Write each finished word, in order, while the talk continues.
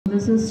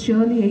This is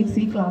Shirley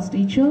 8C class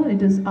teacher.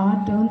 It is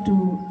our turn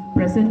to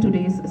present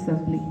today's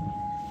assembly.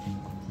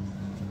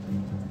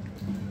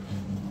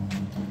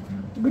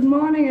 Good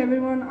morning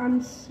everyone, I'm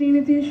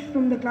Srinitish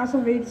from the class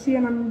of 8C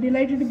and I'm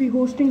delighted to be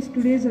hosting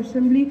today's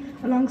assembly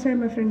alongside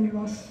my friend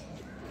Nivas.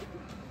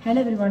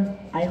 Hello everyone,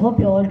 I hope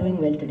you're all doing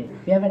well today.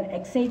 We have an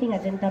exciting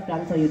agenda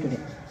planned for you today.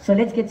 So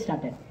let's get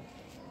started.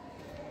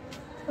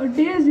 A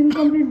day is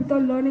incomplete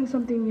without learning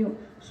something new.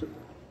 So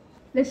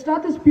let's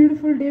start this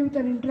beautiful day with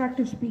an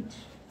interactive speech.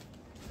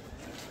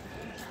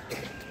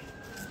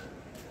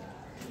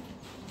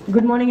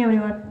 Good morning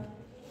everyone.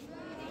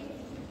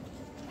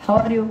 How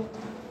are you?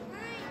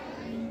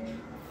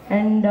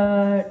 And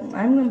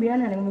I'm going to be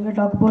on and I'm going to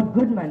talk about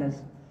good manners.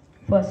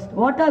 First,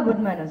 what are good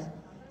manners?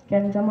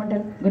 Can someone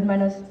tell good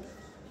manners?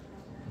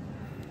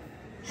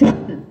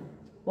 Simple.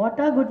 What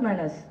are good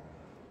manners?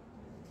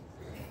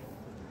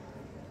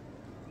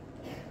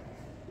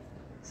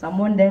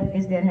 Someone there,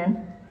 raise their hand.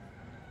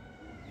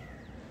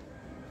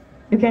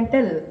 You can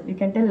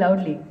tell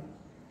loudly.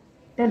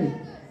 Tell.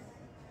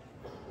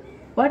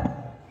 What?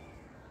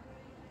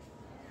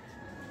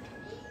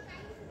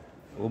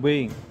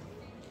 Obeying.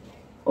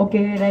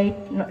 Okay,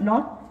 right. No,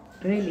 not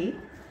really.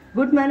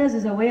 Good manners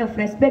is a way of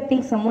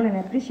respecting someone and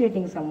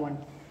appreciating someone.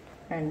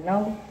 And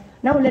now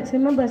let's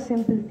remember a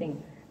simple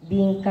thing.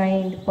 Being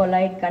kind,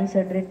 polite,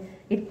 considerate,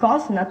 it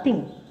costs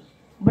nothing.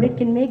 But it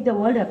can make the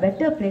world a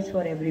better place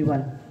for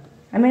everyone.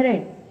 Am I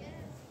right?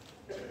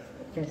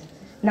 Yes.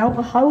 Now,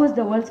 how is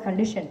the world's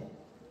condition?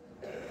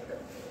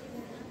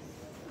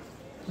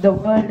 The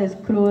world is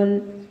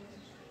cruel.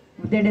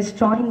 They're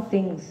destroying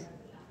things.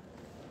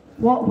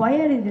 Why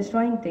are they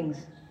destroying things?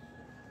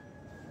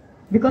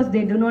 Because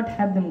they do not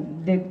have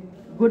the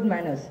good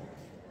manners.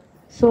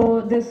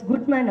 So this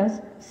good manners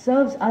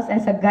serves us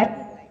as a guide.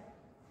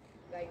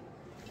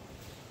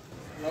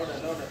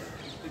 Louder.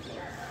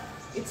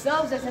 It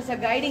serves us as a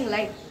guiding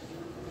light.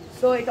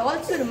 So it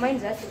also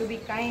reminds us to be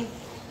kind,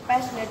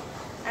 passionate,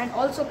 and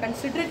also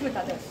considerate with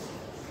others.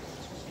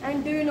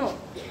 And do you know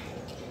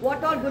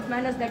what all good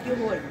manners that you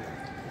hold?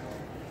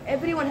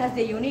 Everyone has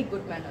their unique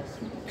good manners.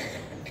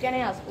 Can I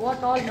ask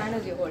what all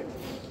manners you hold?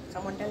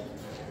 Someone tell.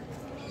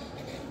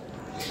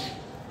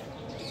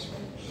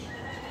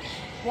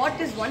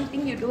 What is one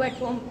thing you do at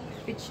home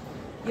which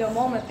your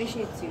mom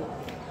appreciates you?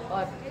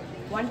 Or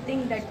one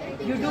thing that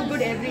you do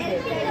good every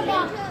day?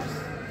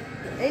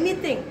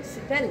 Anything.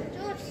 Tell.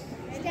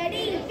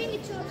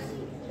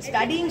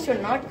 Studying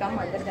should not come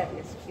under that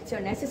list. It's a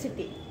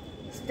necessity.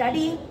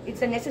 Studying,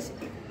 it's a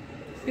necessity.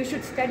 You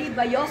should study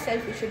by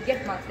yourself. You should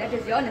get marks. That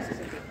is your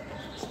necessity.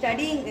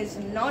 Studying is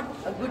not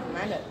a good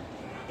manner.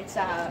 It's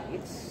a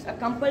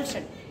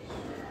compulsion.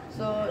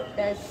 So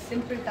there's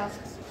simple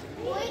tasks.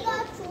 Doing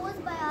our chores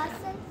by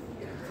ourselves.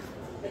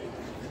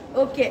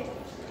 Okay,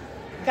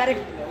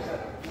 correct.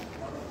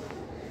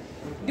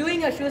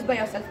 Doing your shoes by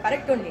yourself,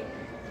 correct only.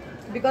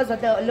 Because of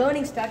the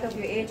learning start of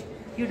your age,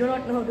 you do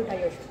not know how to tie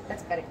your shoes.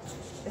 That's correct.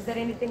 Is there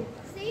anything?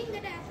 Saying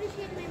that I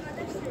appreciate my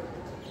mother's help.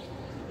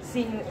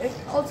 Seeing it's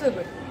also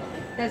good.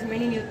 There's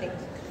many new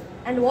things.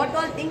 And what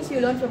all things you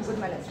learn from good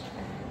manners?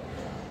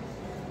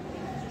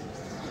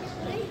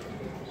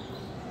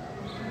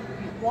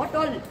 What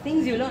all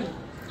things you learn?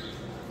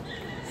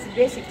 It's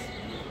basics.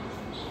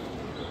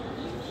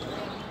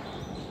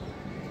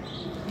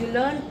 You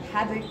learn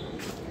habit.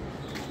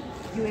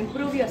 You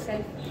improve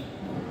yourself.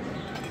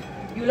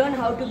 You learn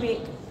how to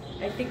be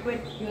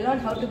etiquette. You learn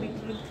how to be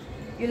clean.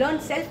 You learn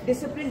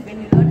self-discipline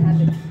when you learn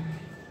habits.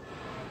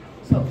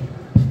 So,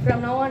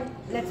 from now on,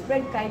 let's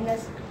spread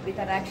kindness with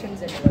our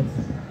actions and words.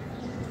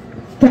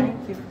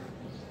 Thank you.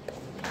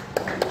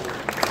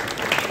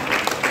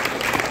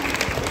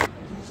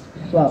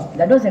 Wow,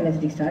 that was an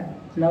energetic start.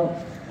 Now,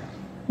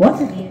 what's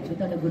a day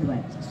without a good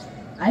vibe?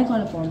 I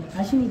call upon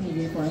Ashini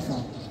DJ for a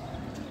song.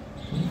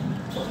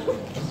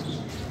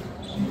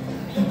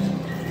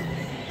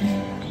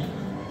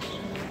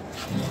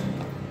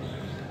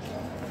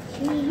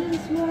 She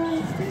just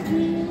wants to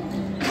be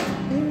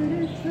where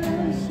the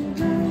close she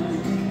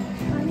goes.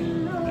 I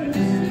know that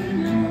she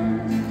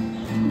knows,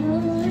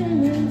 knowing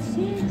when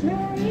she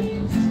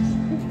plays,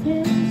 the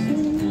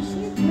tension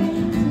she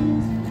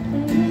places,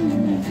 and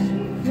when she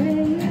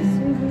prays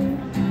to me,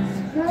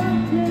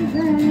 sculpted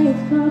by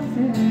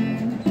sculptor.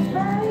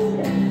 Find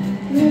her,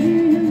 ready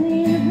to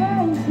lead a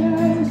bright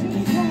show. She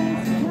has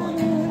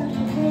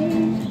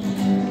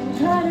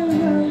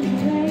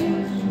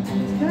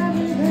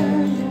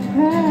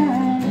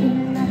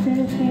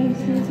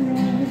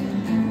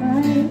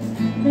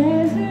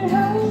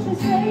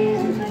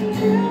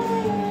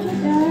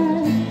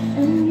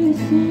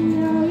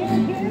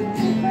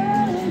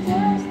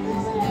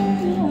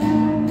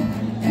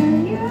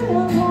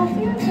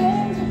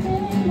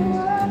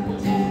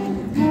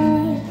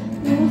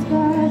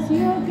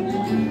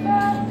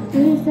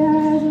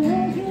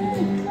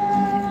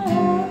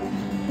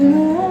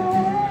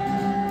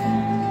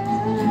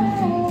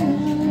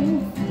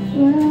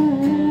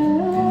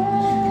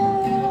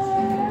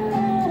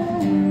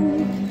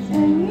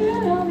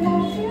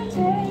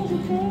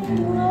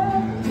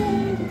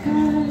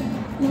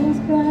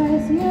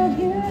eyes, you're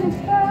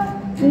beautiful.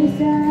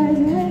 These eyes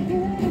are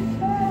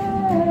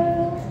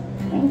beautiful.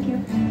 Thank you.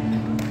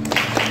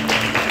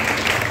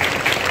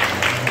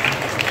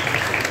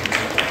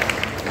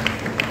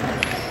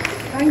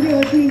 Thank you,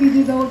 Ashmi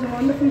Vijay. That was a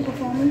wonderful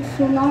performance.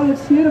 So now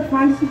let's hear a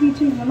fantasy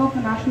teaching in one of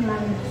the national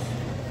languages.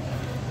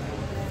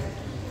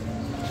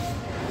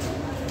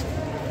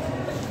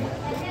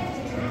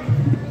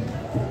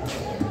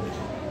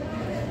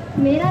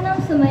 मेरा नाम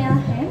सुमया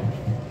है।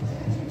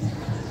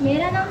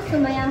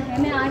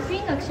 मैं 8वीं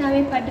कक्षा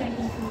में पढ़ रही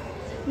हूँ।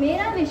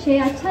 मेरा विषय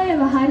अच्छा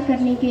व्यवहार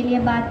करने के लिए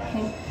बात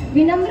है।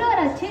 विनम्र और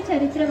अच्छे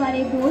चरित्र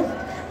वाले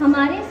दोस्त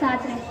हमारे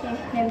साथ रहते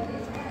हैं।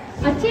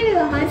 अच्छे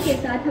व्यवहार के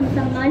साथ हम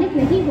सम्मानित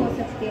नहीं हो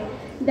सकते।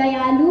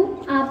 दयालु,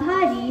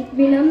 आभारी,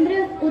 विनम्र,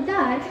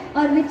 उदार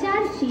और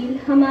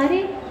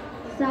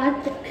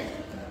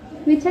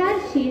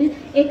विचारशील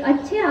एक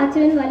अच्छे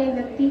आचरण वाले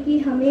व्यक्ति की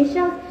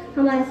हमेशा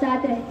हमारे साथ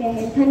रहते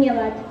हैं।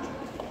 धन्यवाद।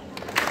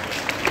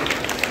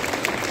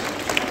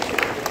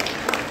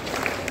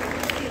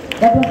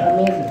 That was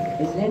amazing,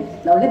 isn't it?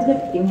 Now let's get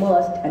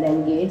immersed and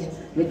engaged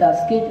with our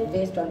skit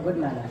based on good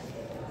manners.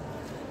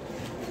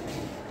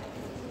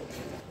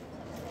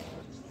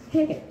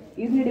 Hey,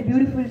 isn't it a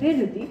beautiful day,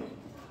 Ruti?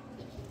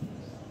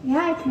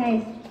 Yeah, it's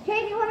nice. Hey,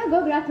 do you want to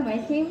go grab some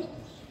ice cream?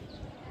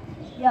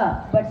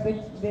 Yeah, but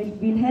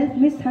we'll help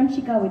Miss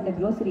Hanshika with the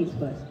groceries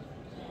first.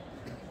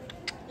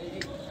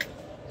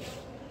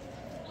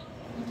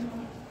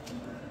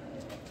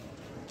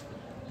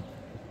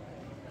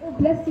 Oh,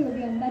 bless you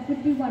again. That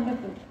would be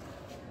wonderful.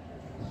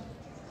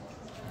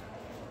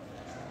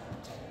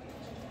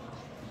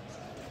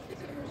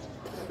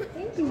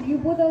 Thank you. You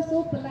both are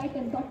so polite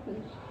and thoughtful.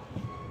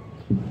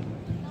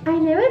 I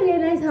never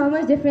realized how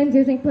much difference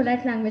using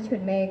polite language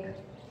could make.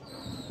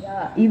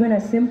 Yeah, even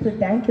a simple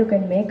thank you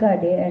can make our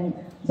day and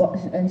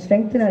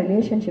strengthen our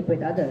relationship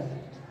with others.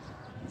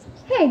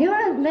 Hey, do you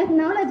want to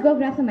now let's go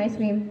grab some ice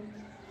cream?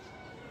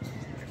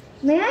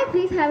 May I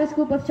please have a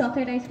scoop of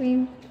chocolate ice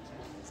cream?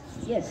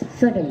 Yes,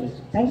 certainly.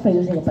 Thanks for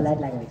using a polite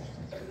language.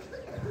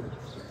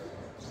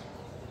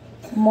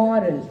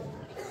 Moral.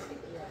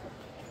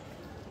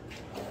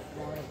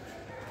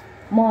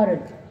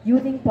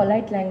 Using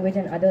polite language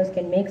and others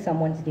can make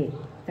someone's day.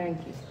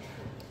 Thank you.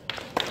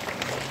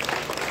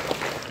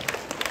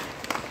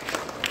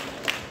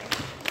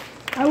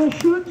 I was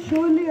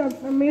surely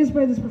amazed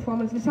by this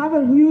performance. Let's have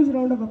a huge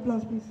round of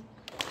applause, please.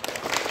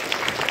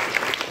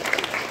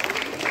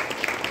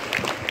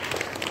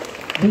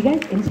 We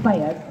get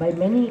inspired by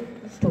many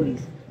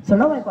stories. So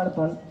now I call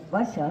upon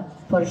Varsha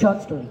for a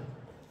short story.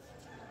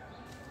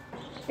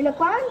 In a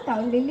foreign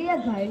town, Lily, a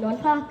girl known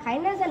for her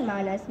kindness and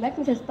manners, met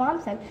Mrs.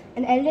 Thompson,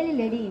 an elderly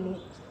lady in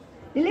need.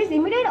 Lily's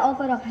immediate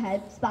offer of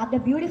help sparked a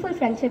beautiful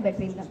friendship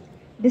between them.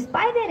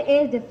 Despite their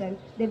age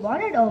difference, they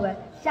bonded over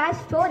shared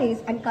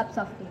stories and cups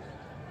of tea.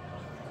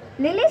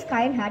 Lily's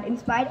kind heart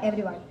inspired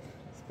everyone,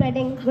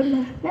 spreading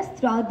goodness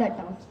throughout the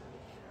town.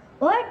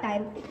 Over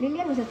time, Lily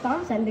and Mrs.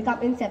 Thompson became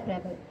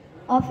inseparable,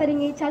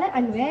 offering each other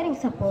unwearying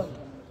support.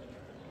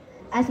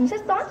 As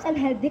Mrs. Thompson's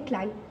health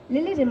declined,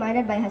 Lily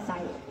remained by her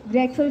side,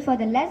 grateful for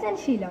the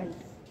lessons she learned.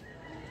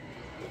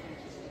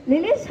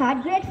 Lily's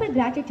heart grateful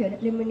gratitude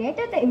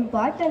illuminated the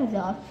importance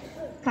of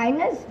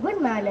kindness, good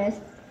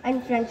manners,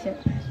 and friendship.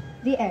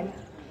 The end.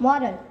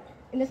 Moral.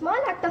 In the small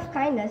act of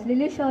kindness,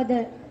 Lily showed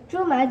the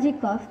true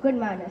magic of good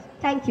manners.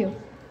 Thank you.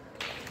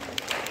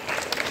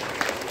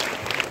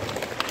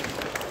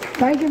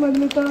 Thank you,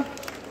 Madhumita.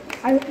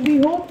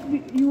 We hope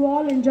you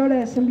all enjoyed our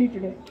assembly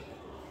today.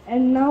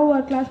 And now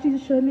our class teacher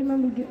Shirley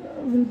ma'am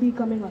will be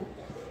coming on.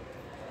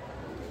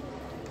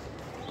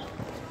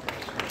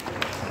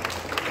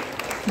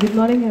 Good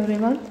morning,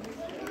 everyone.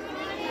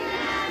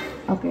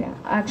 Okay,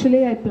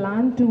 actually I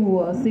planned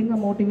to sing a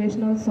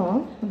motivational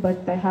song, but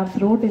I have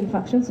throat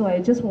infection, so I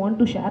just want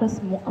to share a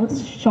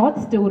short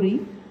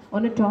story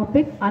on a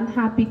topic,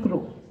 unhappy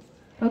crow.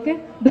 Okay,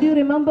 do you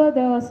remember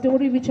the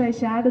story which I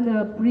shared in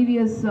the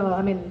previous,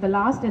 the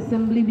last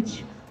assembly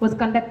which was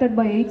conducted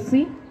by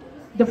 8C?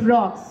 The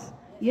frogs.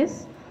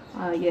 Yes?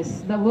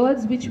 Yes, the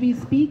words which we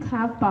speak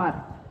have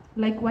power.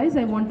 Likewise,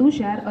 I want to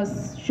share a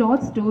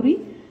short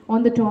story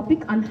on the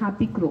topic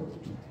unhappy crow.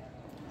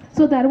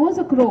 So there was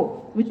a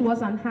crow which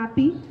was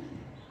unhappy.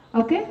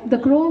 Okay, the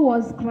crow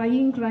was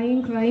crying,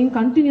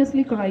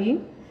 continuously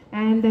crying,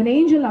 and an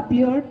angel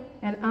appeared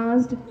and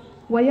asked,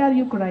 "Why are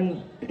you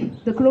crying?"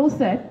 The crow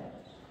said,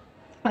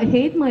 "I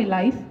hate my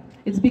life.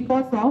 It's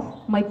because of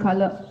my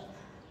color.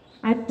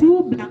 I have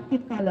too black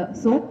in color,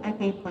 so I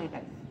hate my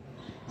life."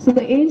 So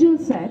the angel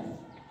said,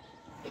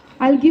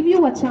 "I'll give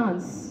you a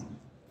chance.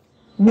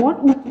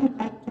 What would you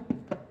like to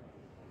become?"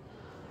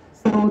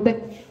 So the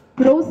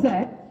crow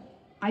said,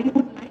 "I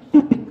would like to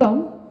become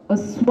a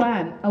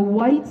swan, a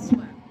white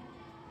swan.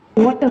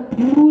 What a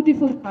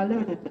beautiful color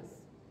it is."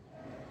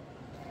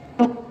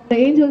 So the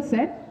angel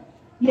said,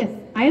 "Yes,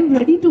 I am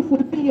ready to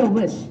fulfill your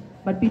wish.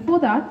 But before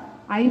that,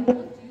 I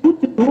want you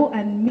to go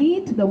and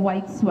meet the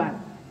white swan."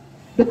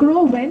 The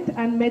crow went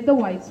and met the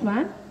white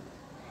swan.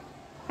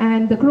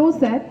 And the crow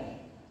said,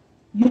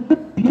 "You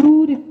look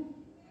beautiful.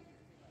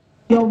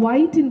 You're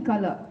white in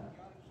color.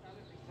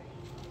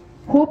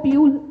 Hope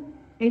you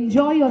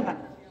enjoy your life.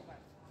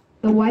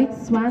 The white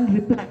swan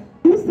replied,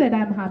 "Who said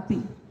I'm happy?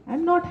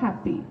 I'm not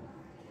happy."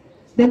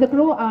 Then the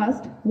crow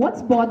asked,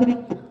 "What's bothering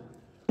you?"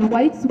 The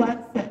white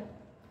swan said,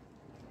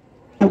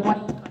 "The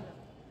white color.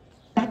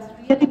 That's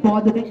really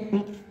bothering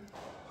me."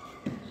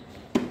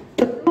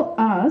 The crow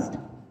asked,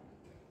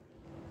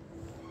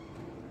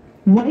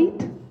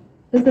 "White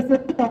is the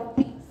symbol of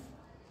peace.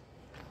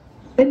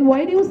 Then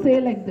why do you say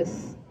like this?"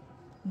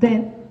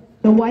 Then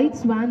the white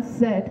swan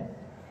said,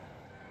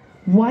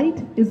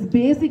 "White is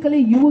basically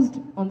used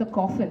on the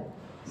coffin.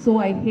 So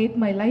I hate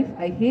my life.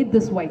 I hate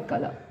this white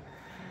color."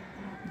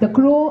 The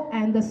crow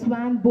and the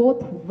swan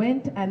both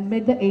went and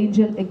met the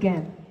angel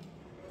again.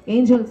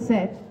 Angel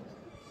said,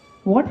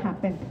 "What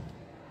happened?"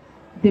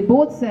 They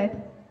both said,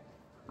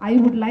 "I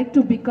would like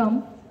to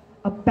become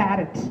a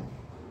parrot."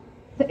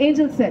 The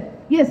angel said,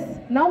 "Yes,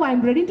 now I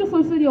am ready to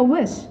fulfill your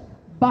wish,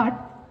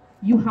 but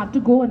you have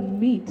to go and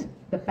meet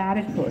the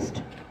parrot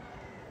first."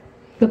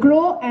 The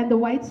crow and the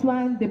white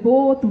swan, they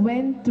both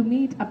went to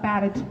meet a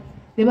parrot.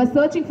 They were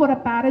searching for a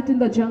parrot in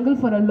the jungle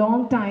for a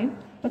long time,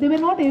 but they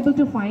were not able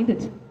to find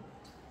it.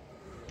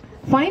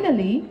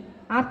 Finally,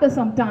 after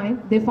some time,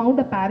 they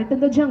found a parrot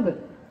in the jungle.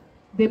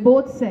 They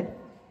both said,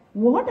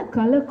 "What a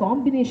color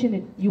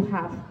combination you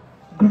have,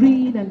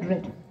 green and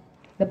red."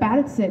 The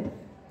parrot said,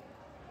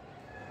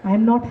 "I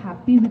am not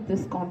happy with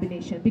this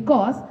combination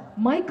because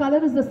my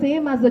color is the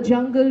same as the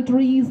jungle,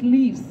 trees,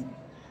 leaves.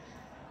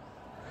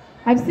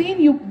 I've seen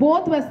you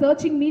both were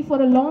searching me for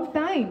a long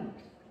time.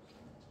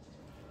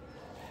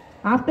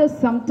 After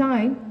some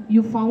time,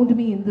 you found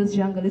me in this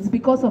jungle. It's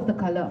because of the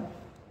color."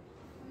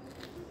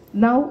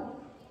 Now,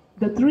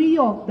 the three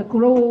of the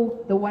crow,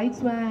 the white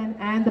swan,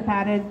 and the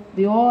parrot,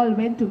 they all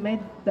went to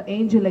meet the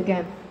angel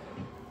again.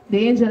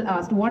 The angel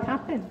asked, "What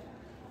happened?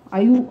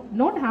 Are you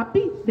not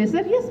happy?" They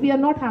said, "Yes, we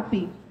are not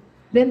happy."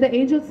 Then the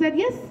angel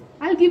said, "Yes,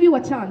 I'll give you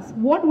a chance.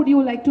 What would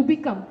you like to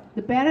become?"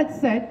 The parrot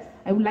said,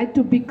 "I would like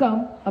to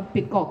become a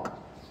peacock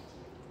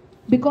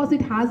because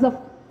it has a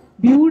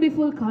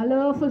beautiful,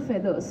 colorful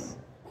feathers."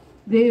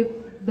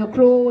 The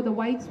crow, the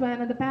white swan,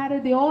 and the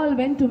parrot, they all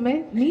went to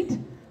meet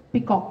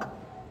peacock.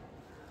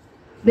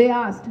 They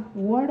asked,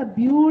 "What a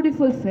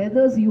beautiful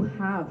feathers you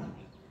have."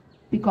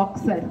 Peacock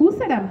said, "Who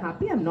said I'm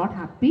happy? I'm not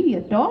happy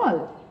at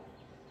all."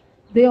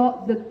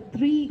 The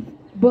three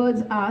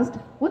birds asked,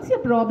 "What's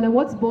your problem?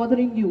 What's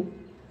bothering you?"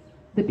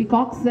 The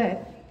peacock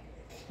said,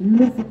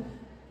 "Listen,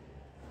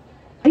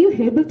 are you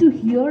able to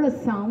hear a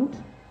sound?"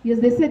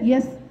 Yes, they said,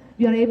 "Yes,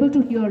 we are able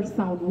to hear a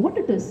sound."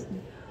 What it is?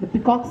 The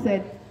peacock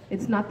said,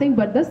 "It's nothing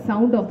but the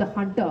sound of the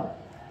hunter.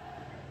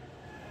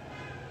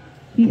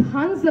 He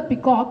hunts the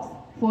peacocks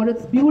for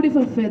its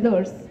beautiful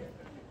feathers.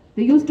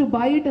 They used to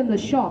buy it in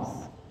the shops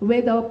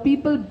where the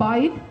people buy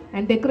it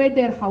and decorate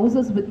their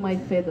houses with my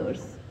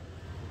feathers."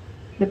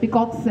 The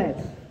peacock said,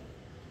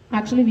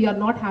 "Actually, we are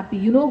not happy.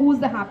 You know who's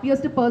the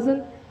happiest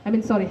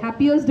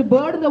happiest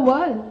bird in the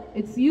world?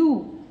 It's you."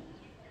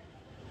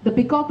 The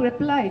peacock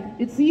replied,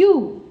 "It's you,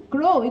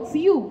 crow, it's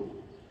you."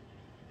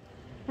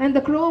 And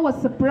the crow was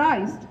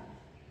surprised.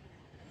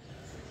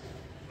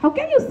 "How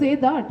can you say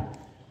that?"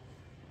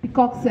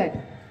 Peacock said,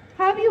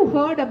 "Have you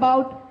heard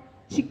about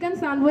chicken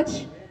sandwich?"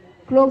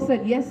 Crow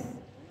said, "Yes."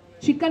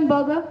 "Chicken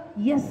burger?"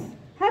 "Yes."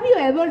 "Have you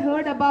ever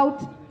heard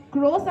about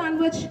crow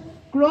sandwich,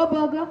 crow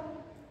burger?"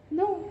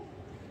 "No."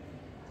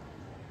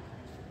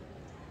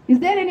 "Is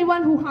there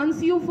anyone who hunts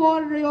you for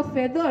your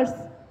feathers?"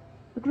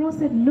 The crow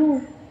said, "No."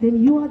 "Then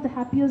you are the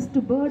happiest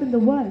bird in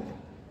the world."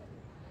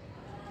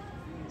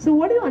 So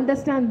what do you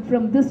understand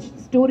from this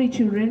story,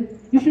 children?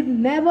 You should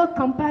never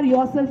compare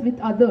yourself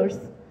with others.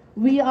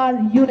 We are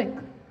unique.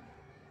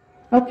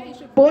 Okay, you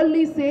should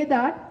boldly say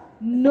that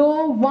no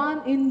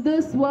one in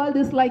this world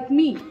is like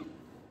me.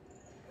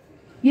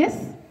 Yes,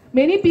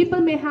 many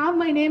people may have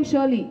my name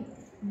Shirley,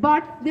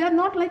 but they are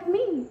not like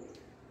me.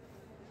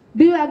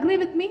 Do you agree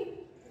with me?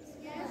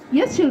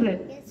 Yes, children.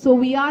 So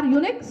we are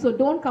unique, so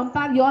don't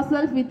compare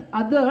yourself with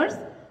others.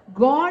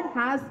 God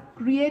has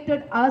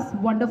created us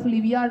wonderfully.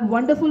 We are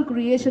wonderful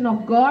creation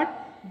of God.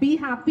 Be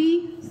happy,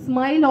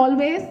 smile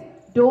always.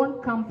 Don't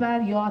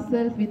compare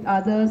yourself with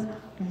others.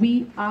 We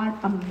are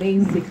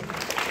amazing.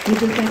 With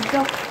this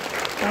extra,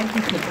 thank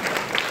you, children.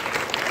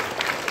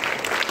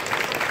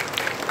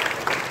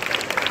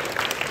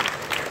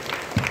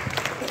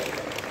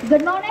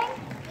 Good morning.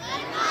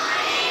 Good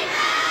morning,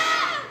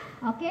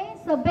 ma'am. Okay,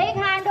 so big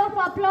hand of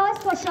applause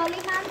for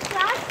Shirley ma'am's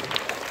class.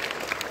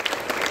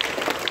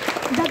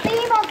 The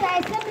theme of the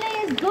assembly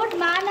is good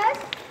manners.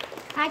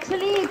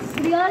 Actually, it's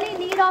really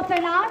need of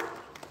an hour.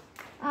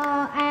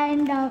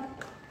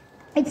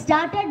 It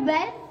started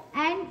well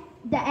and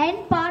the end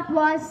part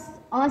was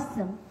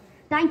awesome.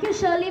 Thank you,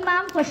 Shirley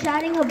ma'am, for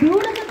sharing a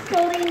beautiful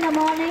story in the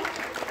morning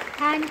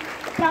and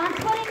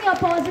transferring your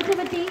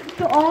positivity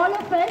to all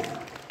of us.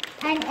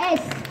 And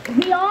yes,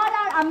 we all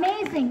are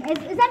amazing,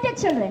 isn't it,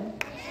 children?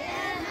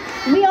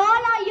 Yes, we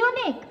all are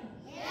unique.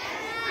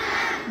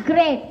 Yes,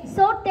 great.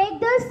 So take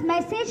this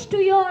message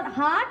to your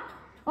heart,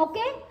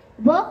 okay?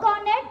 Work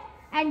on it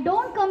and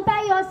don't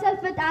compare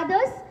yourself with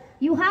others.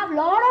 You have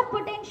lot of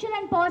potential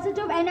and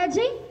positive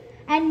energy,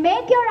 and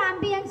make your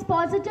ambience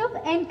positive,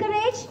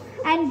 encourage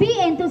and be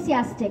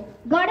enthusiastic.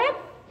 Got it?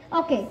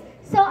 Okay.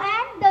 So,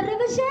 and the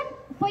revision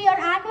for your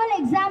annual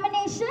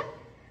examination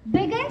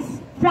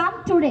begins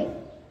from today.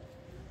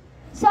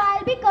 So,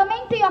 I'll be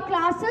coming to your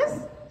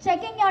classes,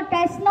 checking your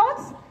test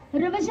notes,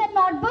 revision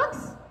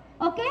notebooks,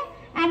 okay?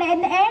 And at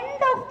the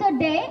end of the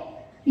day,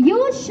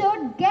 you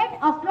should get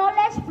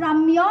acknowledged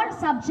from your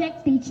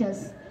subject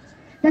teachers.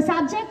 The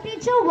subject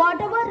teacher,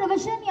 whatever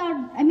revision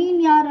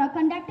you're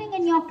conducting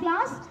in your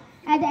class,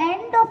 at the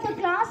end of the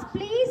class,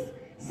 please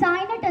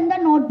sign it in the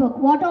notebook,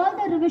 what all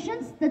the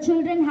revisions the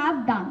children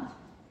have done.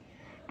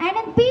 And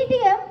in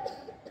PTM,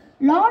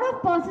 lot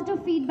of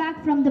positive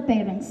feedback from the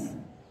parents.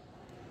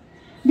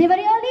 They were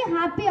really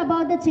happy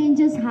about the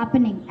changes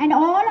happening, and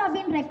all have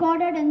been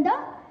recorded in the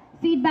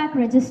feedback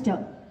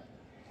register.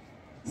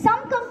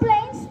 Some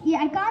complaints,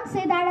 I can't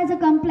say that as a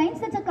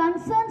complaint, that's a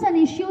concerns and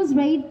issues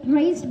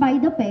raised by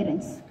the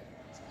parents.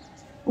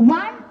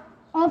 One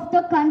of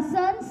the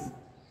concerns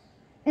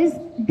is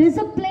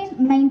discipline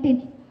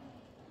maintained.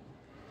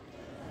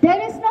 There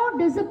is no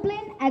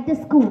discipline at the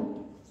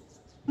school.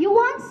 You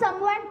want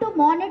someone to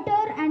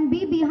monitor and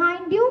be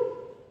behind you?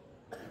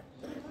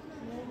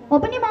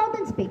 Open your mouth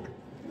and speak.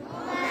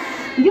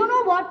 You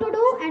know what to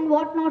do and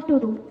what not to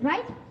do,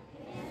 right?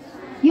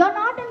 You're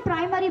not in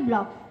primary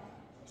block.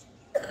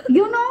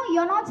 You know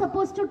you're not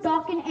supposed to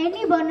talk in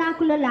any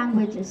vernacular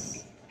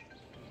languages.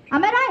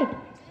 Am I right?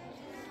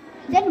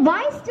 Then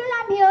why still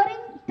I'm hearing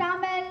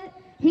Tamil,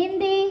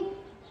 Hindi?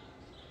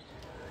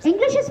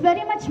 English is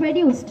very much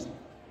reduced.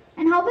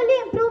 And how will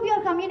you improve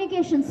your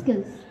communication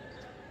skills?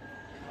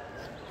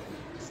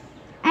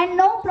 And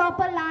no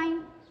proper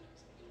line.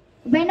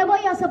 Whenever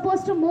you're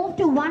supposed to move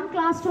to one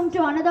classroom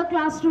to another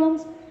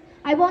classroom,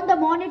 I want the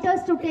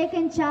monitors to take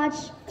in charge,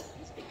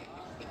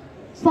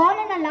 fall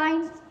in a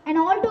line, and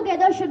all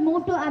together should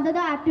move to another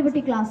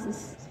activity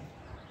classes.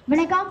 When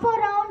I come for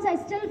rounds, I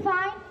still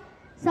find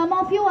some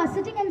of you are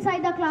sitting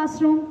inside the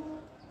classroom,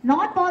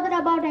 not bothered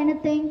about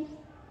anything.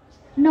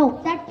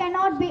 No, that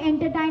cannot be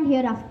entertained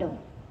hereafter.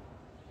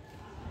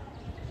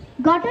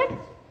 Got it?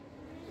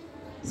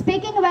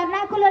 Speaking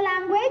vernacular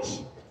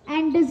language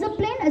and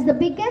discipline is the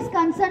biggest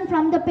concern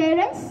from the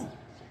parents,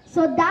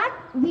 so that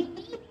we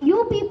need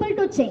you people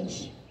to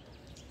change.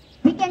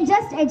 We can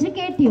just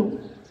educate you.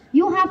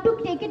 You have to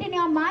take it in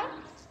your mind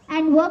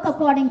and work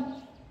accordingly.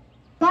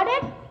 Got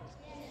it?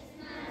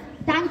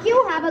 Thank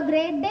you. Have a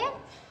great day.